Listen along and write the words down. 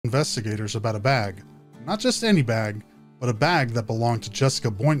investigators about a bag. Not just any bag, but a bag that belonged to Jessica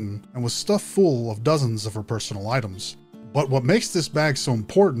Boynton and was stuffed full of dozens of her personal items. But what makes this bag so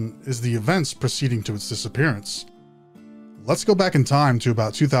important is the events preceding to its disappearance. Let's go back in time to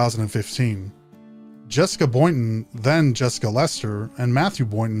about 2015. Jessica Boynton, then Jessica Lester, and Matthew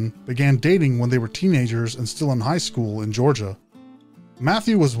Boynton began dating when they were teenagers and still in high school in Georgia.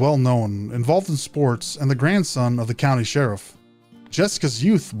 Matthew was well known, involved in sports, and the grandson of the county sheriff. Jessica's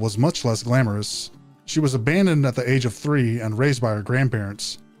youth was much less glamorous. She was abandoned at the age of 3 and raised by her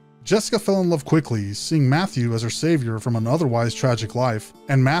grandparents. Jessica fell in love quickly, seeing Matthew as her savior from an otherwise tragic life,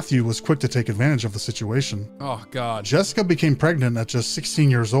 and Matthew was quick to take advantage of the situation. Oh, God. Jessica became pregnant at just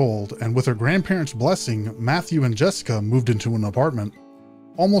 16 years old, and with her grandparents' blessing, Matthew and Jessica moved into an apartment.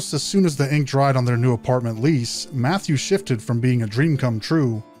 Almost as soon as the ink dried on their new apartment lease, Matthew shifted from being a dream come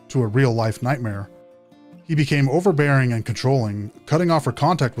true to a real-life nightmare. He became overbearing and controlling, cutting off her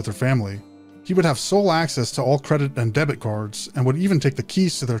contact with her family. He would have sole access to all credit and debit cards, and would even take the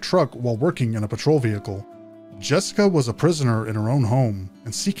keys to their truck while working in a patrol vehicle. Jessica was a prisoner in her own home,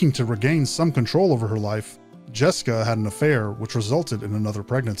 and seeking to regain some control over her life, Jessica had an affair which resulted in another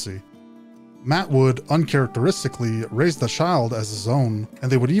pregnancy. Matt would, uncharacteristically, raise the child as his own,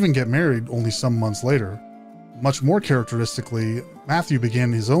 and they would even get married only some months later. Much more characteristically, Matthew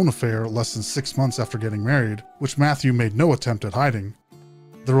began his own affair less than 6 months after getting married, which Matthew made no attempt at hiding.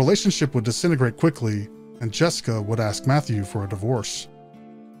 The relationship would disintegrate quickly, and Jessica would ask Matthew for a divorce.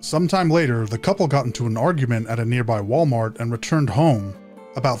 Sometime later, the couple got into an argument at a nearby Walmart and returned home.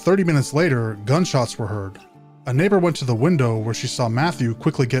 About 30 minutes later, gunshots were heard. A neighbor went to the window where she saw Matthew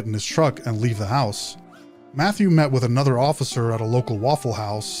quickly get in his truck and leave the house. Matthew met with another officer at a local Waffle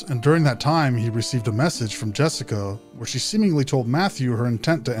House, and during that time he received a message from Jessica where she seemingly told Matthew her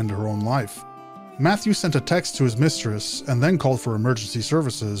intent to end her own life. Matthew sent a text to his mistress and then called for emergency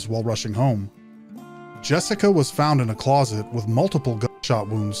services while rushing home. Jessica was found in a closet with multiple gunshot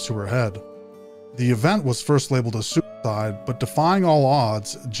wounds to her head. The event was first labeled as suicide, but defying all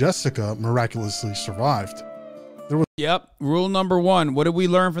odds, Jessica miraculously survived. Yep, rule number 1. What did we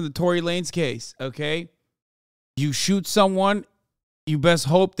learn from the Tory Lanez case? Okay, you shoot someone, you best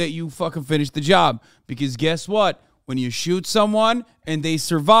hope that you fucking finish the job. Because guess what? When you shoot someone and they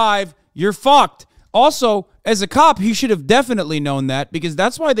survive, you're fucked. Also, as a cop, he should have definitely known that, because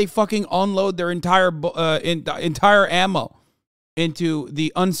that's why they fucking unload their entire ammo into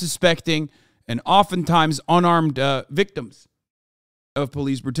the unsuspecting and oftentimes unarmed victims of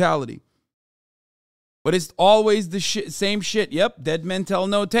police brutality. But it's always the same shit. Yep, dead men tell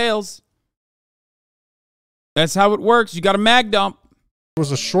no tales. That's how it works. You got a mag dump. It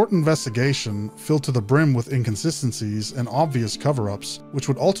was a short investigation filled to the brim with inconsistencies and obvious cover-ups, which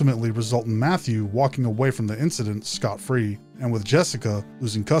would ultimately result in Matthew walking away from the incident scot-free, and with Jessica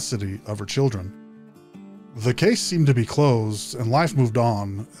losing custody of her children. The case seemed to be closed, and life moved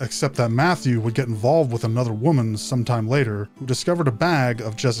on, except that Matthew would get involved with another woman sometime later who discovered a bag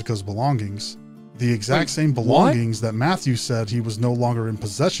of Jessica's belongings. The exact same belongings that Matthew said he was no longer in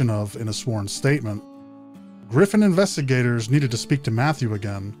possession of in a sworn statement. Griffin investigators needed to speak to Matthew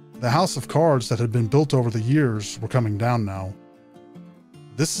again. The house of cards that had been built over the years were coming down now.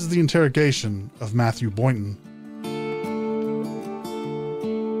 This is the interrogation of Matthew Boynton.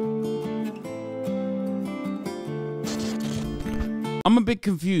 I'm a bit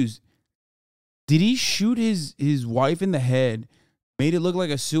confused. Did he shoot his wife in the head, made it look like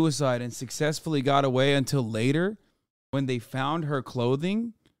a suicide, and successfully got away until later when they found her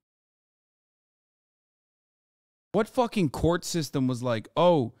clothing? What fucking court system was like,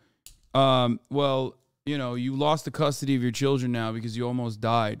 oh, well, you know, you lost the custody of your children now because you almost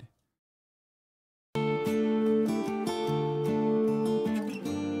died?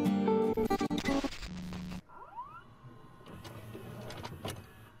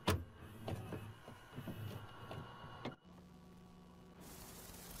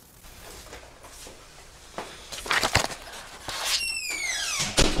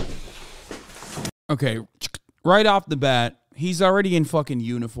 Okay, right off the bat, he's already in fucking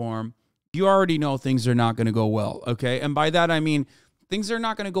uniform. You already know things are not going to go well, okay? And by that, I mean things are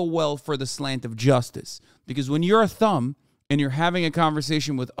not going to go well for the slant of justice. Because when you're a thumb and you're having a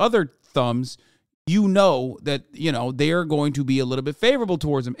conversation with other thumbs, you know that, you know, they are going to be a little bit favorable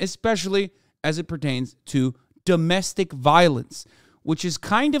towards him, especially as it pertains to domestic violence, which is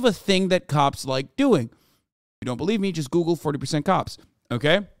kind of a thing that cops like doing. If you don't believe me, just Google 40% cops,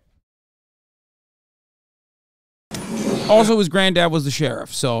 okay? Also, his granddad was the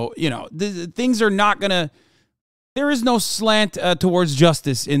sheriff. So, you know, things are not going to... There is no slant towards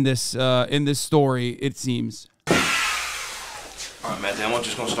justice in this story, it seems. All right, Matthew, I'm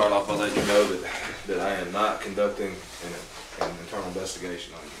just going to start off by letting you know that I am not conducting an internal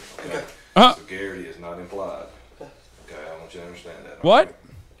investigation on you, okay? So Garrity is not implied. Okay, I want you to understand that. What?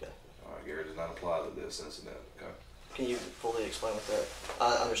 Okay. All right, Garrity does not apply to this incident, okay? Can you fully explain what that?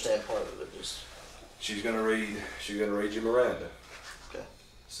 I understand part of it, just... She's gonna read you Miranda. Okay.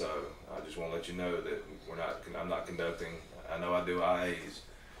 So I just want to let you know that I'm not conducting. I know I do IAs,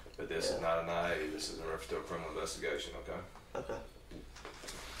 but this is not an IA. This is in reference to a criminal investigation. Okay. Okay.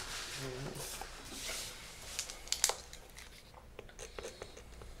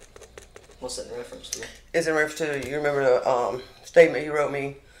 What's that in reference to? It's in reference to, you remember the statement you wrote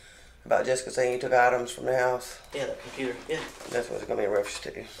me about Jessica saying you took items from the house? Yeah, that computer. Yeah. That's what it's going to be in reference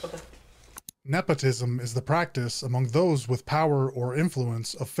to. Okay. Nepotism is the practice among those with power or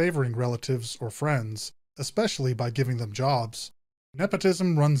influence of favoring relatives or friends, especially by giving them jobs.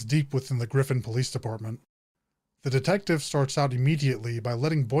 Nepotism runs deep within the Griffin Police Department. The detective starts out immediately by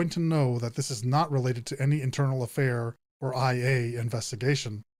letting Boynton know that this is not related to any internal affair or IA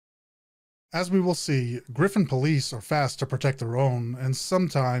investigation. As we will see, Griffin police are fast to protect their own, and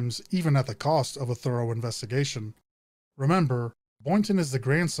sometimes even at the cost of a thorough investigation. Remember, Boynton is the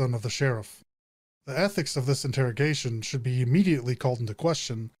grandson of the sheriff. The ethics of this interrogation should be immediately called into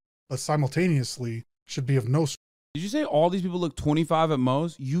question, but simultaneously should be of no... Did you say all these people look 25 at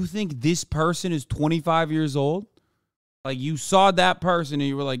most? You think this person is 25 years old? Like, you saw that person and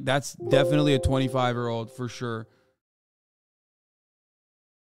you were like, that's definitely a 25-year-old for sure.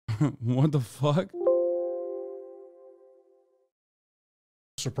 What the fuck?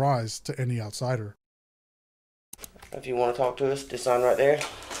 surprise to any outsider. If you want to talk to us, just sign right there.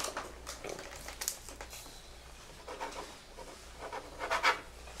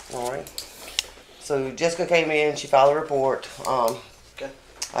 Alright. So Jessica came in, she filed a report. Okay.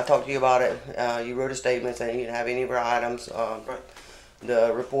 I talked to you about it. You wrote a statement saying you didn't have any of her items. Right.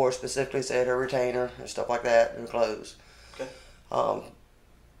 The report specifically said her retainer and stuff like that, and her clothes. Okay.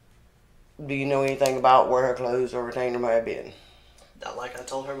 Do you know anything about where her clothes or retainer may have been? Like I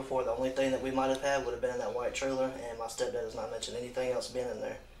told her before, the only thing that we might have had would have been in that white trailer, and my stepdad has not mentioned anything else being in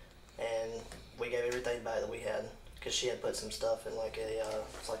there. And we gave everything back that we had, because she had put some stuff in like a,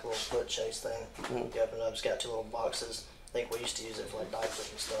 it's like a little foot chase thing. Mm-hmm. You open it up, it's got two little boxes. I think we used to use it for like diapers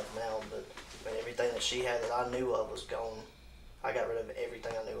and stuff now, but I mean, everything that she had that I knew of was gone. I got rid of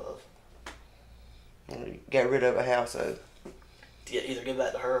everything I knew of. You got rid of a house, so. Either give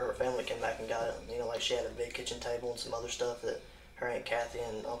back to her or her family came back and got it. You know, like she had a big kitchen table and some other stuff that her Aunt Kathy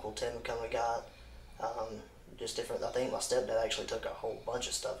and Uncle Tim had come and got. Just different. I think my stepdad actually took a whole bunch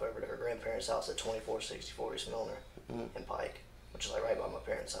of stuff over to her grandparents' house at 2464 East Milner in Pike, which is like right by my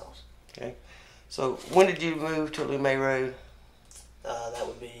parents' house. Okay. So when did you move to Lumet Road? That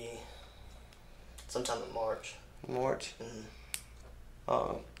would be sometime in March. March.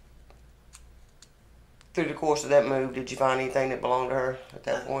 Mm-hmm. Through the course of that move, did you find anything that belonged to her at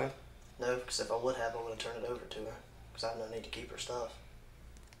that point? No, because if I would have, I would have turned it over to her, because I had no need to keep her stuff.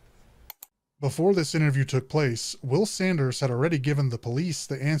 Before this interview took place, Will Sanders had already given the police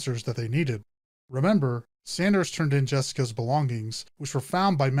the answers that they needed. Remember, Sanders turned in Jessica's belongings, which were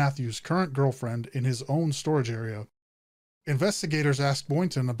found by Matthew's current girlfriend in his own storage area. Investigators asked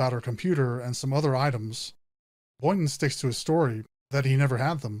Boynton about her computer and some other items. Boynton sticks to his story that he never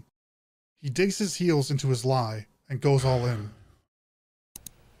had them. He digs his heels into his lie and goes all in.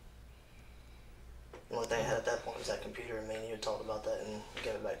 The only thing I had at that point was that computer, and me and you had talked about that and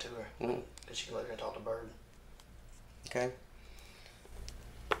gave it back to her. Because she came over here and talked to Bird. Okay.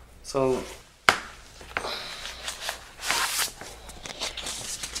 So,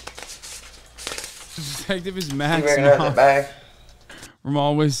 Detective is you Max recognize that bag? from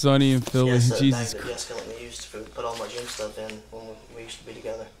Always Sunny in Philly. Yes, that Jesus bag that Jessica let me use to put all my gym stuff in when we used to be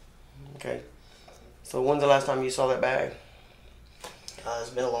together. Okay. So when's the last time you saw that bag? It's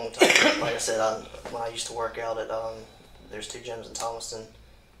been a long time. Like I said, when I used to work out at, there's two gyms in Thomaston.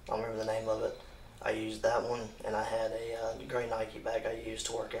 I don't remember the name of it. I used that one, and I had a gray Nike bag I used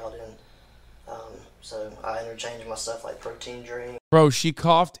to work out in. So I interchanged my stuff like protein drink. Bro, she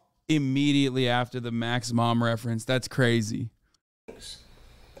coughed immediately after the Max Mom reference. That's crazy.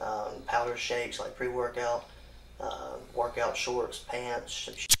 Powder shakes like pre-workout, workout shorts,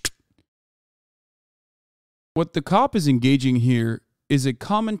 pants. What the cop is engaging here is a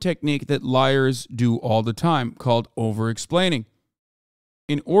common technique that liars do all the time called over-explaining.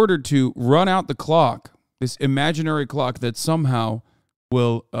 In order to run out the clock, this imaginary clock that somehow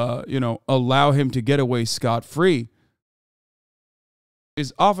will, allow him to get away scot-free,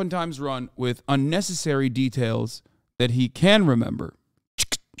 is oftentimes run with unnecessary details that he can remember.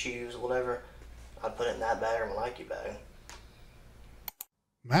 Shoes, whatever. I'd put it in that bag or my Nike bag.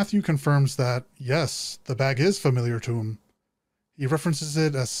 Matthew confirms that, yes, the bag is familiar to him. He references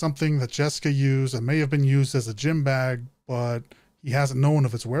it as something that Jessica used and may have been used as a gym bag, but he hasn't known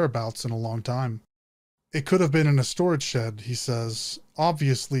of its whereabouts in a long time. It could have been in a storage shed, he says,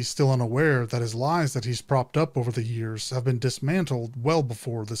 obviously still unaware that his lies that he's propped up over the years have been dismantled well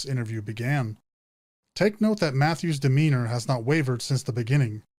before this interview began. Take note that Matthew's demeanor has not wavered since the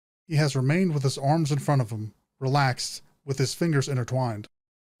beginning. He has remained with his arms in front of him, relaxed, with his fingers intertwined.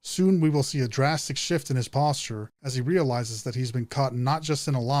 Soon we will see a drastic shift in his posture as he realizes that he's been caught not just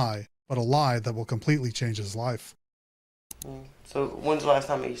in a lie, but a lie that will completely change his life. So when's the last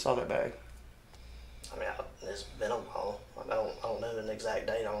time you saw that bag? I mean, it's been a while. I don't know the exact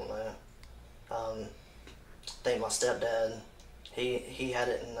date. I don't know. I think my stepdad, he had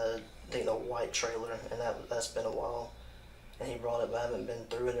it in the white trailer, and that's been a while. And he brought it, but I haven't been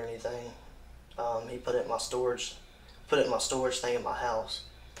through it or anything. He put it in my storage thing in my house,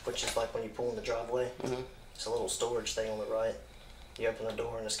 which is like when you pull in the driveway. Mm-hmm. It's a little storage thing on the right. You open the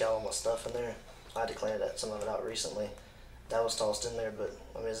door and it's got all my stuff in there. I had to clean some of it out recently. That was tossed in there, but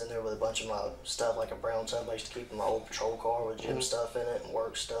I mean, it's in there with a bunch of my stuff, like a brown tub I used to keep in my old patrol car with gym stuff in it and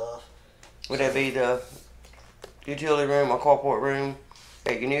work stuff. Would that be the utility room or carport room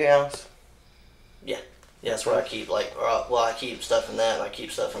at your new house? Yeah. Yeah, that's where I keep, I keep stuff in that, and I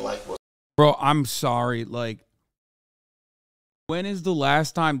keep stuff in, Bro, I'm sorry, when is the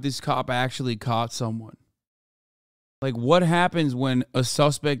last time this cop actually caught someone? Like, what happens when a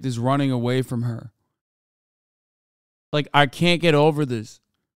suspect is running away from her? Like, I can't get over this.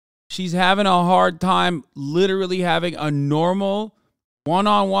 She's having a hard time literally having a normal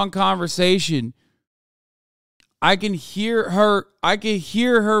one-on-one conversation. I can hear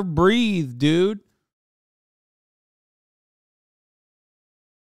her breathe, dude.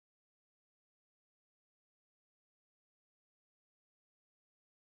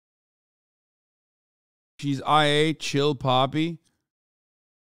 She's IA, chill poppy.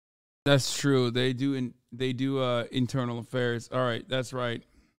 That's true. They do internal affairs. All right, that's right.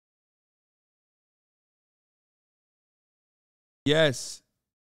 Yes.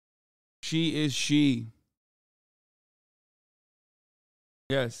 She is she.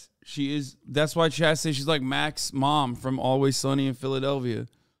 Yes, she is. That's why chat says she's like Mac's mom from Always Sunny in Philadelphia.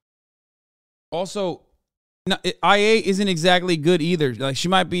 Also, IA isn't exactly good either. Like, she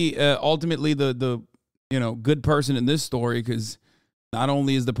might be ultimately the good person in this story, because not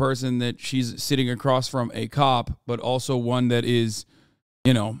only is the person that she's sitting across from a cop, but also one that is,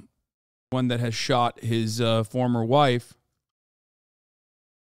 one that has shot his former wife.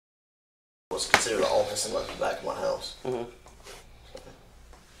 Was considered an office and left the back of my house. Mm-hmm.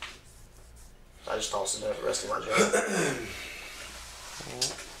 I just tossed it there for the rest of my job.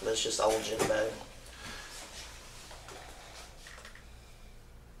 But it's just an old gym bag.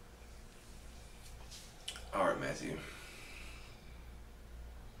 All right, Matthew.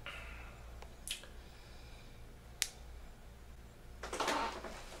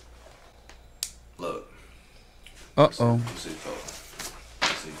 Look. Uh-oh. Let's see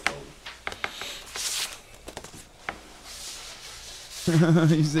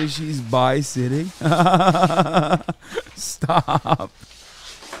You say she's bi-sitting? Stop.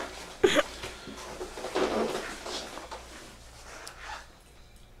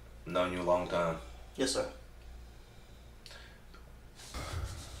 Known you a long time. Yes, sir.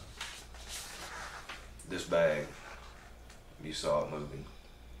 This bag, you saw it moving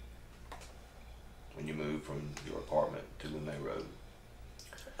when you moved from your apartment to the main road.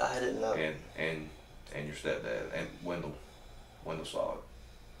 I didn't know. And your stepdad and Wendell saw it,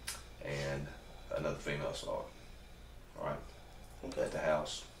 and another female saw it. All right. Okay. At the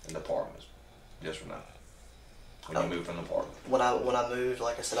house and the apartments. Yes or no? When you moved from the apartment. When I moved,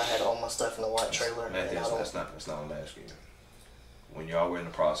 like I said, I had all my stuff in the white trailer. Matthew, that's not what I'm asking you. When y'all were in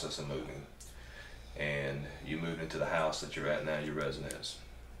the process of moving, and you moved into the house that you're at now, your residence,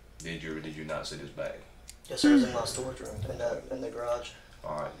 did you or did you not see this bag? Yes, sir. It was in my storage room in the garage.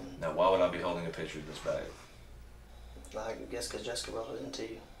 All right. Now, why would I be holding a picture of this bag? I guess because Jessica brought it into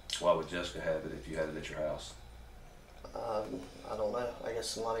you. Why would Jessica have it if you had it at your house? I don't know. I guess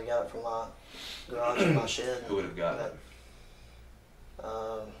somebody got it from my garage and my shed. Who would have gotten it?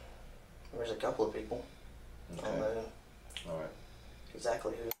 There's a couple of people. Okay. I don't know All right.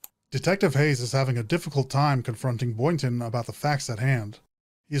 exactly who. Detective Hayes is having a difficult time confronting Boynton about the facts at hand.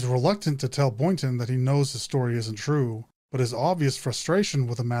 He is reluctant to tell Boynton that he knows his story isn't true, but his obvious frustration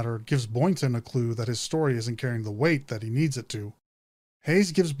with the matter gives Boynton a clue that his story isn't carrying the weight that he needs it to.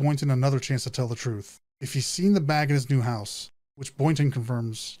 Hayes gives Boynton another chance to tell the truth. If he's seen the bag in his new house, which Boynton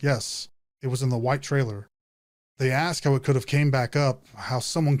confirms, yes, it was in the white trailer, They ask how it could have came back up, how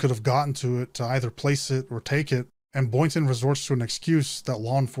someone could have gotten to it to either place it or take it, and Boynton resorts to an excuse that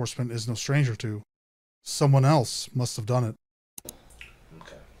law enforcement is no stranger to. Someone else must have done it.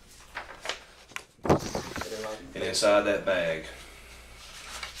 Okay. And inside that bag,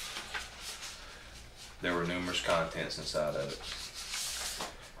 there were numerous contents inside of it.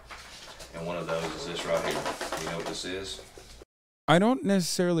 And one of those is this right here. You know what this is? I don't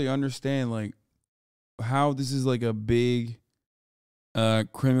necessarily understand, like, how this is like a big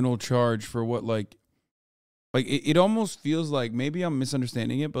criminal charge for what, like it almost feels like, maybe I'm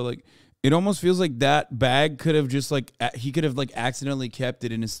misunderstanding it, but like it almost feels like that bag could have just like, he could have like accidentally kept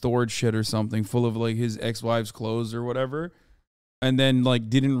it in his storage shed or something, full of like his ex-wife's clothes or whatever, and then like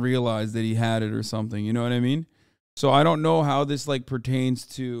didn't realize that he had it or something, you know what I mean? So I don't know how this like pertains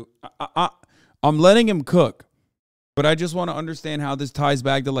to, I'm letting him cook, but I just want to understand how this ties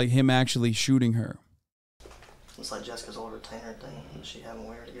back to like him actually shooting her. It's like Jessica's old retainer thing that she had them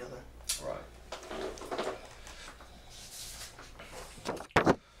wear together. Right.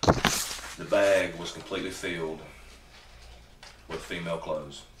 The bag was completely filled with female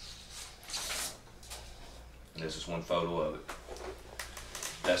clothes. And this is one photo of it.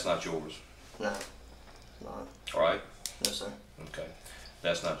 That's not yours. No, not. All right? No, sir. Okay.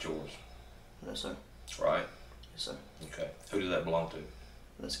 That's not yours. No, sir. Right? Yes, sir. Okay. Who does that belong to?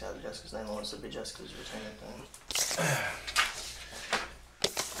 This guy, Jessica's name wants to be Jessica's retainer thing.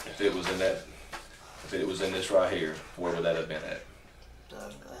 If it was in that, if it was in this right here, where would that have been at?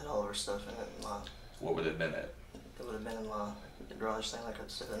 I had all of her stuff in it. What would it have been at? It would have been in the garage thing I could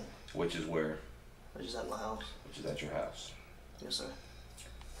sit in. Which is where? Which is at my house. Which is at your house. Yes, sir.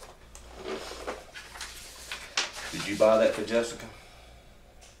 Did you buy that for Jessica?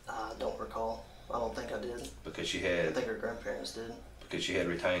 I don't recall. I don't think I did. Because she I had, think her grandparents did. because she had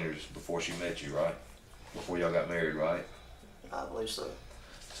retainers before she met you, right? Before y'all got married, right? I believe so.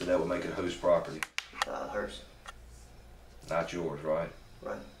 So that would make it whose property? Hers. Not yours, right?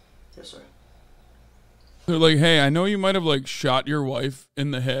 Right. Yes, sir. They're like, hey, I know you might have like shot your wife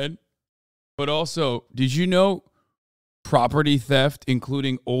in the head, but also, did you know property theft,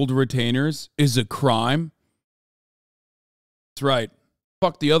 including old retainers, is a crime? That's right.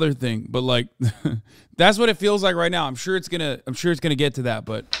 Fuck the other thing, but like, that's what it feels like right now. I'm sure it's gonna get to that,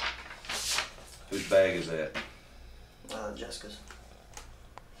 but Whose bag is that? Jessica's.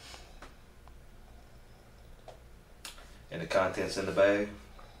 And the contents in the bag?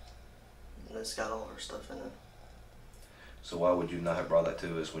 And it's got all her stuff in it. So why would you not have brought that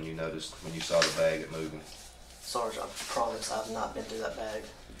to us when you noticed, when you saw the bag at moving? Sarge, I promise I've not been through that bag.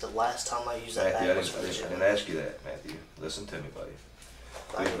 The last time I used that Matthew, bag I was for the gym. didn't ask you that, Matthew. Listen to me, buddy.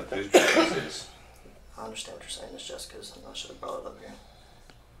 Whose bag is this? I understand what you're saying. It's Jessica's, and I should have brought it up here.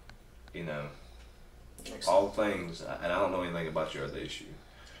 You know, Makes all things, and I don't know anything about your other issue,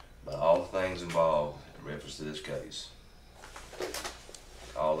 but all things involved in reference to this case,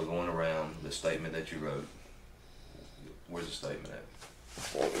 all the going around, the statement that you wrote, where's the statement at?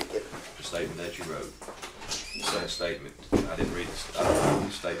 The statement that you wrote. That statement, I didn't read it. I don't know what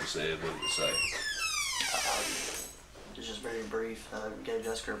the statement said. What did it say? It's just very brief. I gave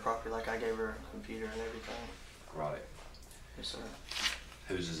Jessica her property like I gave her a computer and everything. Right. Yes, sir.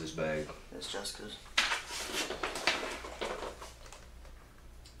 Whose is this bag? It's Jessica's.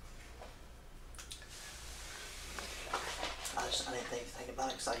 I didn't think about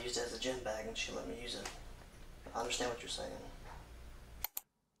it because I used it as a gym bag and she let me use it. I understand what you're saying.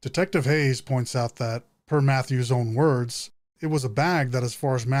 Detective Hayes points out that, per Matthew's own words, it was a bag that, as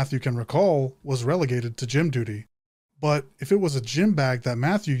far as Matthew can recall, was relegated to gym duty. But if it was a gym bag that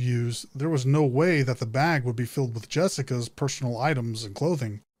Matthew used, there was no way that the bag would be filled with Jessica's personal items and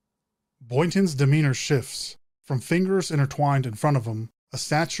clothing. Boynton's demeanor shifts, from fingers intertwined in front of him, a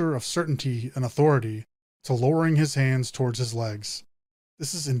stature of certainty and authority, to lowering his hands towards his legs.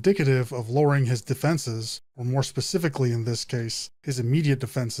 This is indicative of lowering his defenses, or more specifically in this case, his immediate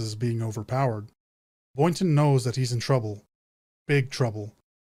defenses being overpowered. Boynton knows that he's in trouble. Big trouble.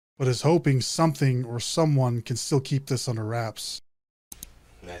 But is hoping something or someone can still keep this under wraps.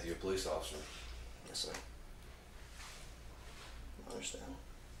 Matthew, a police officer. Yes, sir. I understand.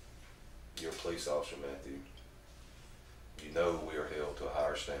 You're a police officer, Matthew. You know we are held to a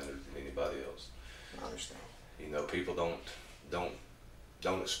higher standard than anybody else. I understand. You know, people don't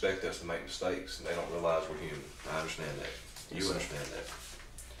expect us to make mistakes, and they don't realize we're human. I understand that. You understand that.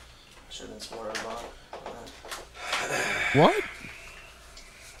 I should have been smarter about it. what?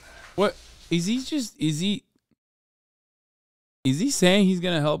 What is he just? Is he saying he's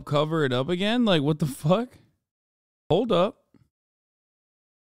gonna help cover it up again? Like, what the fuck? Hold up.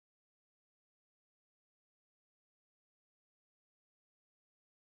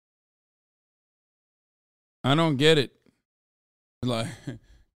 I don't get it. Like,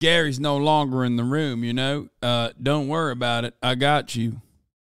 Gary's no longer in the room, you know? Don't worry about it. I got you.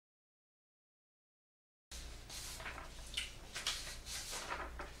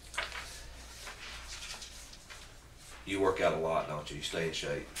 You work out a lot, don't you? You stay in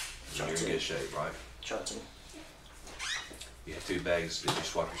shape. You're in good shape, right? Try to. You have 2 bags. Did you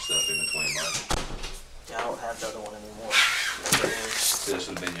swap your stuff in between, right? Yeah, I don't have the other one anymore. So this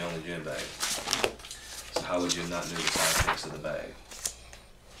would have been your only gym bag. So how would you not know the contents of the bag?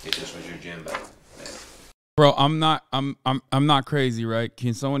 If this was your gym bag, man. Bro, I'm not crazy, right?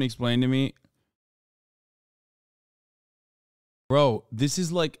 Can someone explain to me? Bro, this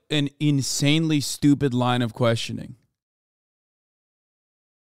is like an insanely stupid line of questioning.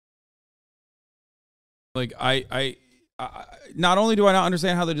 Like I not only do I not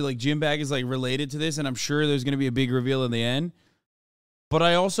understand how the like gym bag is like related to this, and I'm sure there's gonna be a big reveal in the end, but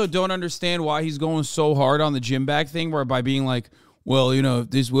I also don't understand why he's going so hard on the gym bag thing, where by being like, well, you know, if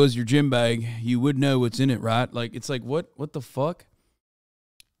this was your gym bag, you would know what's in it, right? Like, it's like, what the fuck?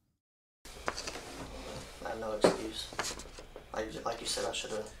 I have no excuse. Like you said, I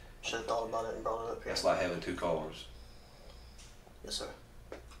should have thought about it and brought it up here. That's like having 2 cars. Yes, sir.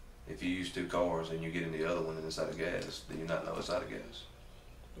 If you use 2 cars and you get in the other one and it's out of gas, then you not know it's out of gas.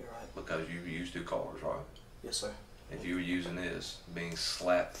 You're right. Because you use 2 cars, right? Yes, sir. If you were using this, being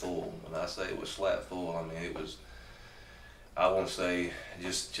slap full, when I say it was slap full, I mean it was, I want to say,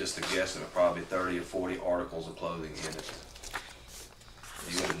 just a guesstimate, probably 30 or 40 articles of clothing in it.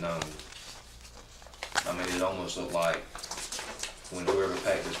 You would have known. I mean, it almost looked like when whoever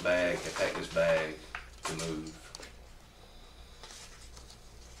packed this bag had packed this bag to move.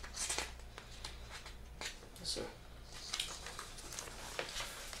 Yes, sir.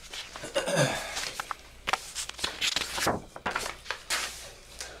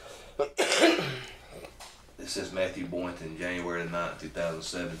 This says Matthew Boynton, January 9th,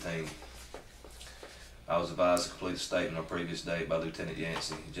 2017. I was advised to complete a statement on a previous date by Lieutenant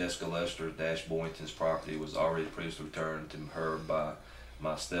Yancey. Jessica Lester Boynton's property was already previously returned to her by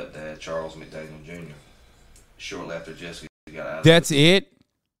my stepdad, Charles McDaniel Jr. Shortly after Jessica got out of That's it?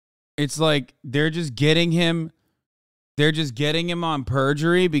 It's like they're just getting him on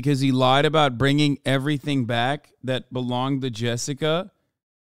perjury because he lied about bringing everything back that belonged to Jessica.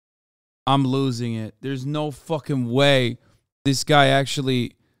 I'm losing it. There's no fucking way this guy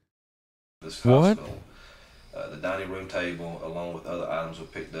actually... this what? hospital. The dining room table, along with other items, were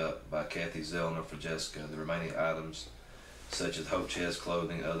picked up by Kathy Zellner for Jessica. The remaining items, such as Hope chest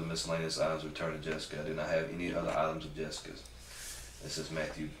clothing and other miscellaneous items, returned to Jessica. I did not have any other items of Jessica's. This is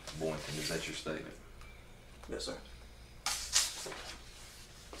Matthew Boynton. Is that your statement? Yes, sir.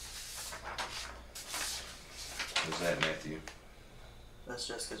 Who's that, Matthew? That's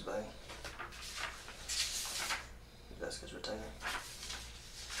Jessica's bag. Jessica's retainer.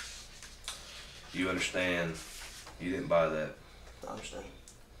 You understand you didn't buy that. I understand.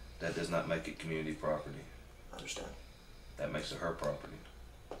 That does not make it community property. I understand. That makes it her property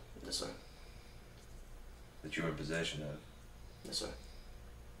Yes, sir. that you're in possession of. Yes, sir.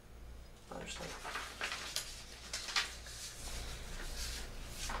 I understand.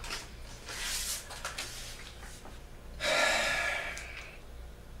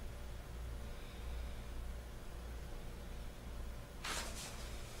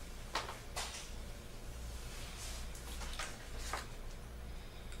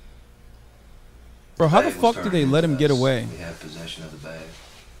 Bro, how the Bag was fuck did they let him turned get to us. away? We have possession of the bag.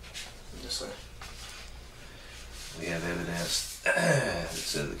 Yes, sir. We have evidence that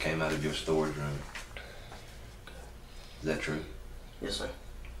says it came out of your storage room. Is that true? Yes, sir.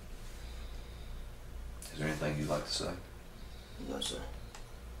 Is there anything you'd like to say? No, sir.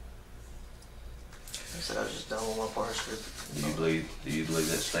 I said I was just done with my part script. Do you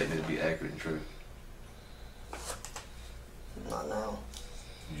believe that statement to be accurate and true? Not now.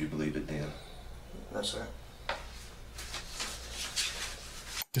 Did you believe it then? No, sir.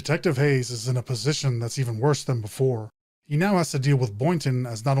 Detective Hayes is in a position that's even worse than before. He now has to deal with Boynton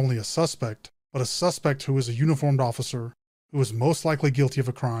as not only a suspect, but a suspect who is a uniformed officer, who is most likely guilty of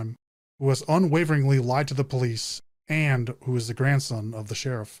a crime, who has unwaveringly lied to the police, and who is the grandson of the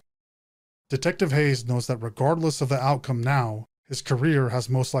sheriff. Detective Hayes knows that regardless of the outcome now, his career has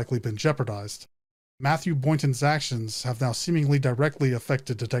most likely been jeopardized. Matthew Boynton's actions have now seemingly directly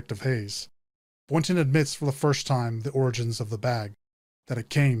affected Detective Hayes. Boynton admits for the first time the origins of the bag, that it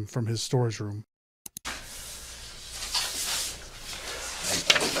came from his storage room.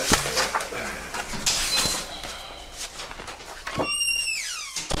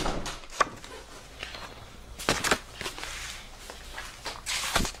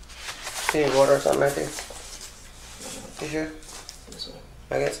 You need water or something, Matthew? You sure? Yes, sir.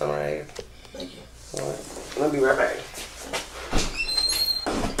 I got some right here. Thank you. All right. I'll be right back.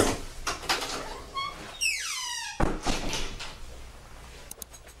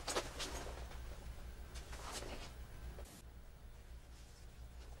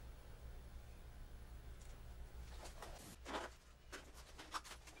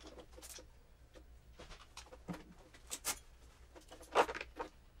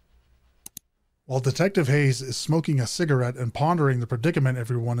 While Detective Hayes is smoking a cigarette and pondering the predicament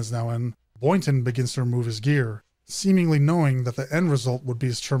everyone is now in, Boynton begins to remove his gear, seemingly knowing that the end result would be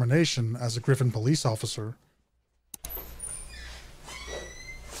his termination as a Griffin police officer.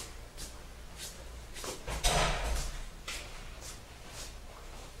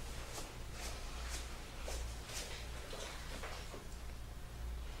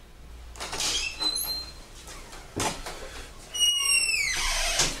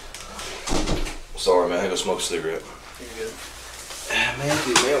 Sorry, man. I go smoke a cigarette. You're good. Man,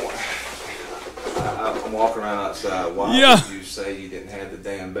 I'm walking around outside. Why Yeah. would you say you didn't have the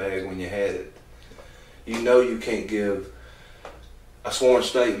damn bag when you had it? You know you can't give a sworn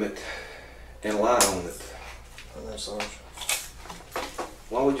statement and lie on it. I know, Sarge.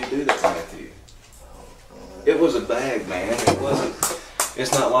 Why would you do that, Matthew? It was a bag, man. It wasn't.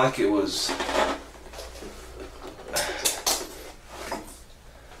 It's not like it was.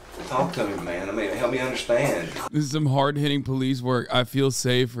 Talk to me, man. I mean, help me understand. This is some hard-hitting police work. I feel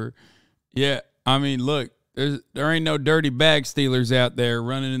safer. Yeah, I mean, look, there ain't no dirty bag stealers out there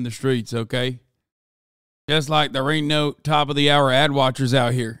running in the streets, okay? Just like there ain't no top-of-the-hour ad watchers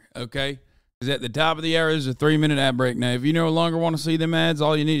out here, okay? Because at the top of the hour, there's a 3-minute ad break. Now, if you no longer want to see them ads,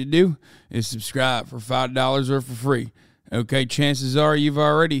 all you need to do is subscribe for $5 or for free, okay? Chances are you've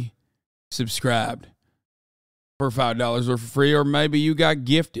already subscribed for $5 or for free, or maybe you got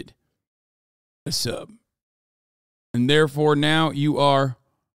gifted a sub. And therefore, now you are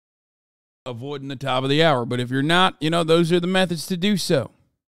avoiding the top of the hour. But if you're not, you know, those are the methods to do so.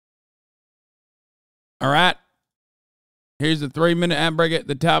 All right. Here's the 3-minute ad break at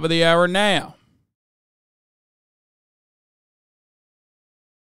the top of the hour now.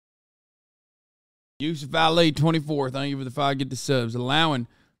 Yusuf Ali, 24. Thank you for the 5 get the subs. Allowing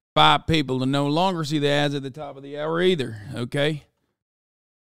 5 people to no longer see the ads at the top of the hour either. Okay.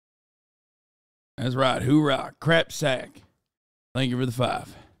 That's right. Hoorah. Crap sack. Thank you for the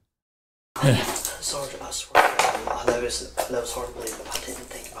 5. Sarge, I swear, I know it's hard to believe, but I didn't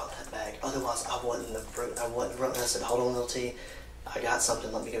think about that bag. Otherwise, I wouldn't have wrote. I said, hold on, LT. I got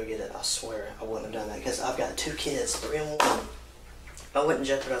something. Let me go get it. I swear, I wouldn't have done that because I've got 2 kids, 3 and 1. I wouldn't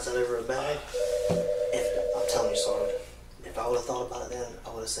jeopardize that over a bag. I'm telling you, Sarge, if I would have thought about it then, I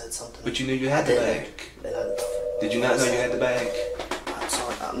would have said something. But you knew you had the bag. Did you not know you had the bag? I'm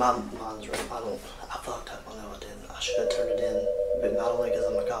sorry, my mind's right. I fucked up. I know I didn't. I should have turned it in, but not only because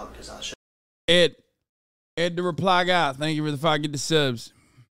I'm a cop, because I should. Ed the reply guy. Thank you for the 5 get the subs.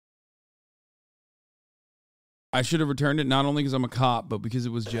 I should have returned it not only because I'm a cop, but because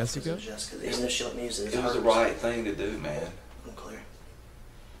it was Jessica. It was Jessica. Even if she let me use it. It was the right thing to do, man. I'm clear.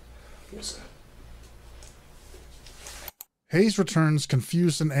 Yes, sir. Hayes returns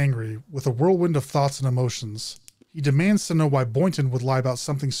confused and angry, with a whirlwind of thoughts and emotions. He demands to know why Boynton would lie about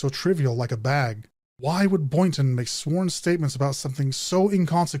something so trivial like a bag. Why would Boynton make sworn statements about something so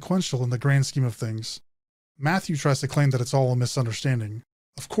inconsequential in the grand scheme of things? Matthew tries to claim that it's all a misunderstanding.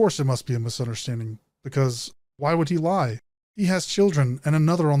 Of course it must be a misunderstanding, because why would he lie? He has children and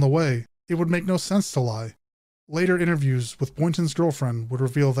another on the way. It would make no sense to lie. Later interviews with Boynton's girlfriend would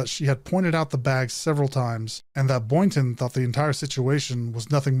reveal that she had pointed out the bag several times, and that Boynton thought the entire situation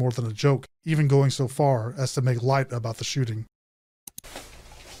was nothing more than a joke, even going so far as to make light about the shooting.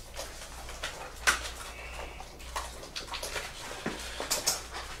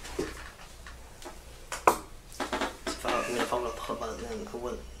 If I would have thought about it then, I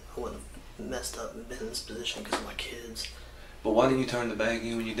wouldn't have messed up and been in this position because of my kids. But why didn't you turn the bag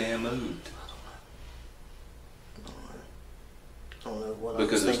in when you damn moved? I don't know what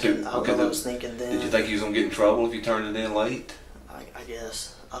Because I was thinking. I don't know what I was thinking then. Did you think you was gonna get in trouble if you turned it in late? I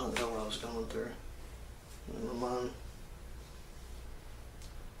guess. I don't know what I was going through in my mind.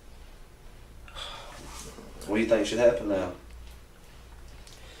 What do you think should happen now?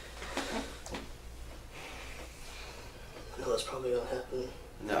 I know that's probably gonna happen.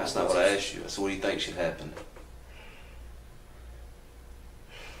 No, that's not what I asked you. So what do you think should happen?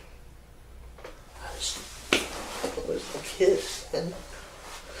 I just was my kids, man.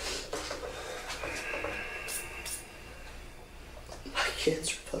 My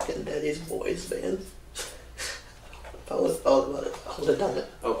kids are fucking daddy's boys, man. If I would have thought about it, I would have done it.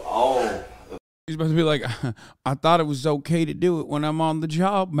 Oh, all He's supposed to be like, I thought it was okay to do it when I'm on the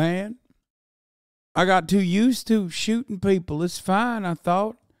job, man. I got too used to shooting people. It's fine, I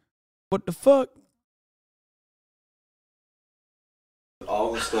thought. What the fuck?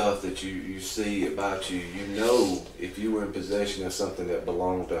 All the stuff that you see about you, you know, if you were in possession of something that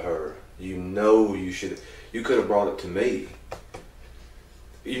belonged to her, you know you could have brought it to me.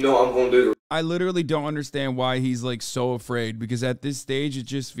 You know I'm going to do the... I literally don't understand why he's like so afraid, because at this stage it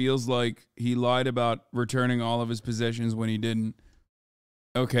just feels like he lied about returning all of his possessions when he didn't.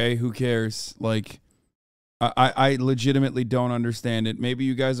 Okay, who cares? Like, I legitimately don't understand it. Maybe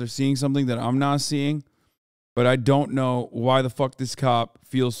you guys are seeing something that I'm not seeing, but I don't know why the fuck this cop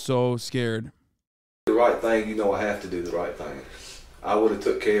feels so scared. The right thing, you know I have to do the right thing. I would have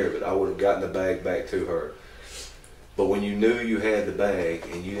took care of it. I would have gotten the bag back to her. But when you knew you had the bag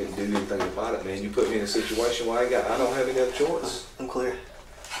and you didn't do anything about it, man, you put me in a situation where I don't have any other choice. I'm clear.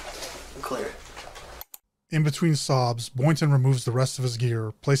 I'm clear. In between sobs, Boynton removes the rest of his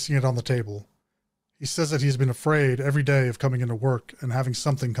gear, placing it on the table. He says that he's been afraid every day of coming into work and having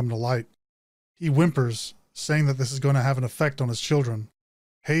something come to light. He whimpers, saying that this is going to have an effect on his children.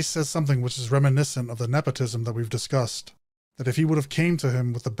 Hayes says something which is reminiscent of the nepotism that we've discussed, that if he would have came to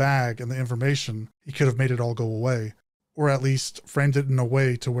him with the bag and the information, he could have made it all go away, or at least framed it in a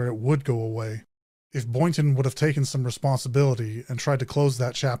way to where it would go away. If Boynton would have taken some responsibility and tried to close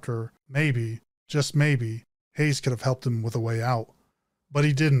that chapter, maybe, just maybe, Hayes could have helped him with a way out. But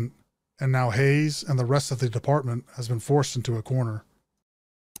he didn't, and now Hayes and the rest of the department has been forced into a corner.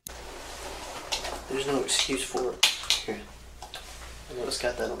 There's no excuse for it. Here. I know it's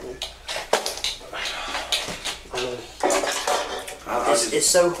got that on there. I know. It's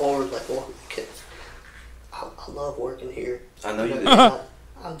so hard, like, I love working here. I know you do.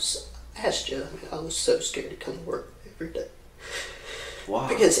 Asked you, I was so scared to come to work every day. Why?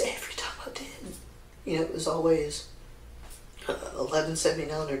 Because every time I did, it was always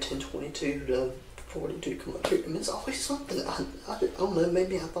 11:79 or 10:22 to 42 come up here. I mean, it's always something. I don't know,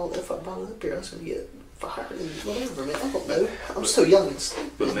 maybe I thought if I brought it up here I was going to get fired and whatever, man. I don't know. I'm so young and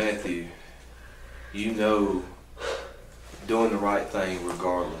stupid. But Matthew, you know, doing the right thing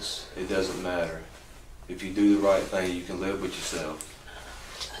regardless, it doesn't matter. If you do the right thing, you can live with yourself.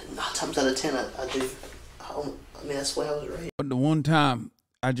 9 times out of 10, I do. I mean, that's the way I was raised. But the one time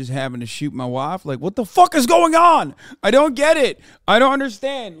I just happened to shoot my wife, like, what the fuck is going on? I don't get it. I don't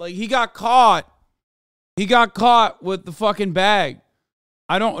understand. Like, he got caught. He got caught with the fucking bag.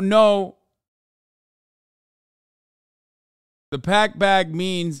 I don't know. The pack bag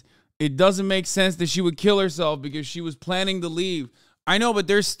means it doesn't make sense that she would kill herself because she was planning to leave. I know, but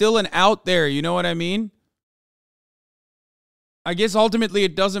there's still an out there. You know what I mean? I guess ultimately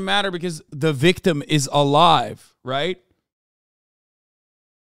it doesn't matter because the victim is alive, right?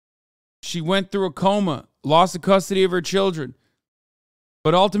 She went through a coma, lost the custody of her children.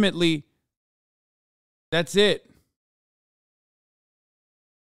 But ultimately, that's it.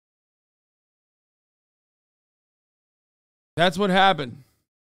 That's what happened.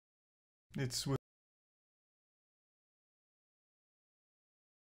 It's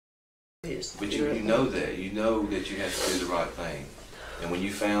But you know that. You know that you have to do the right thing. And when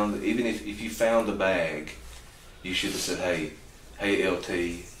you found, even if you found the bag, you should have said, hey LT,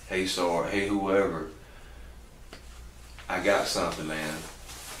 hey SAR, hey whoever, I got something, man.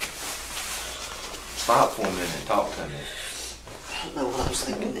 Stop for a minute and talk to me. I don't know what I was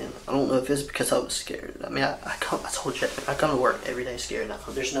thinking then. I don't know if it's because I was scared. I mean, I told you, I come to work every day scared now.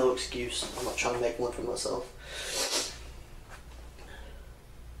 There's no excuse. I'm not trying to make one for myself.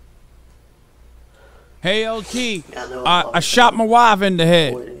 Hey, LT, I shot my wife in the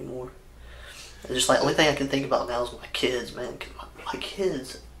head. Anymore. It's just like, the only thing I can think about now is my kids, man. My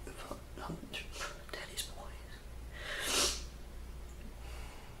kids, I'm daddy's boys.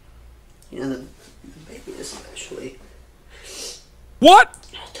 The baby especially. What?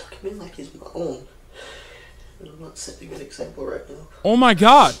 I took him in like he's my own. And I'm not setting a good example right now. Oh my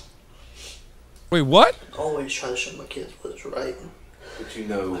God. Wait, what? I always try to show my kids what's right. But you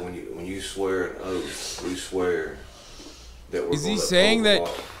know, when you swear an oath, we swear that we're Is he gonna saying that?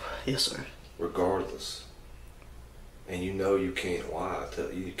 uphold the law, Yes, sir. regardless. And you know you can't lie.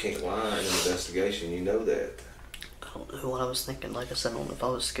 You can't lie in an investigation. You know that. I don't know what I was thinking. Like I said, I don't know if I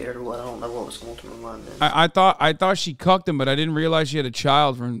was scared or what. I don't know what was going through my mind then. I thought she cucked him, but I didn't realize she had a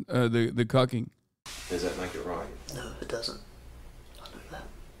child from the cucking. Does that make it right? No, it doesn't. I know that.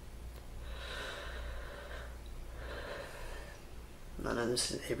 I know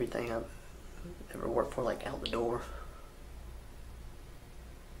this is everything I've ever worked for, like out the door.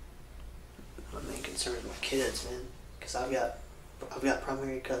 My main concern is my kids, man, because I've got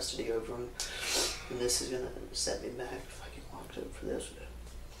primary custody over them. And this is gonna set me back if I get locked up for this.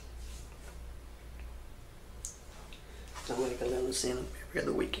 I'm gonna go down and see him every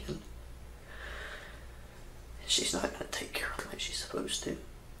other weekend. She's not gonna take care of him like she's supposed to.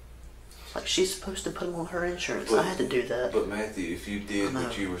 Like, she's supposed to put him on her insurance. I had to do that. But Matthew, if you did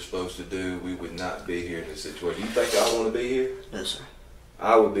what you were supposed to do, we would not be here in this situation. You think I want to be here? No, sir.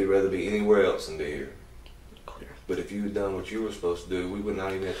 I would rather be anywhere else than be here. Clear. But if you had done what you were supposed to do, we would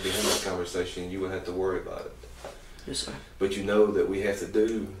not even have to be having this conversation. You wouldn't have to worry about it. Yes, sir. But you know that we have to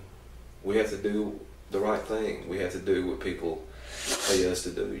do the right thing. We have to do what people pay us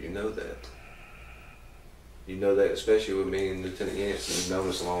to do. You know that. You know that, especially with me and Lieutenant Yancey. You've known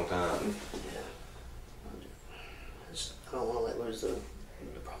us a long time. Yeah. I don't want to lose the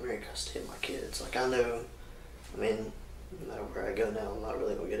primary custody of my kids. Like, I know, I mean, no matter where I go now, I'm not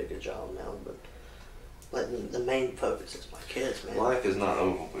really going to get a good job now, but like, the main focus is my kids, man. Life is not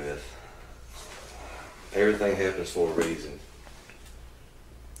over with. Everything happens for a reason.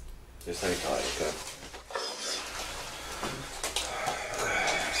 Just hang tight, okay?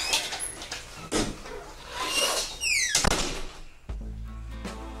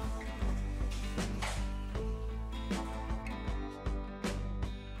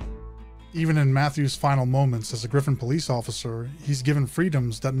 Even in Matthew's final moments as a Griffin police officer, he's given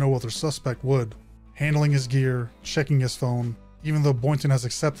freedoms that no other suspect would. Handling his gear, checking his phone. Even though Boynton has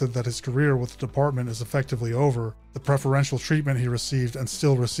accepted that his career with the department is effectively over, the preferential treatment he received and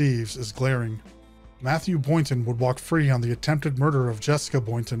still receives is glaring. Matthew Boynton would walk free on the attempted murder of Jessica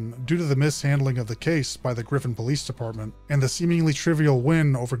Boynton due to the mishandling of the case by the Griffin Police Department, and the seemingly trivial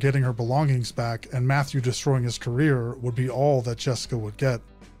win over getting her belongings back and Matthew destroying his career would be all that Jessica would get.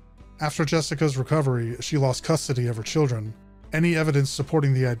 After Jessica's recovery, she lost custody of her children. Any evidence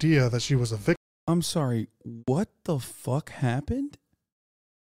supporting the idea that she was a victim. I'm sorry, what the fuck happened?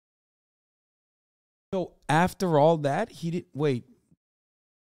 So after all that, he did wait.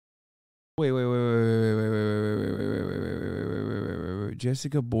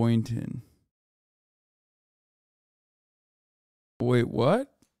 Jessica Boynton. Wait,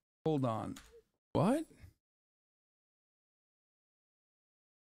 what? Hold on. What?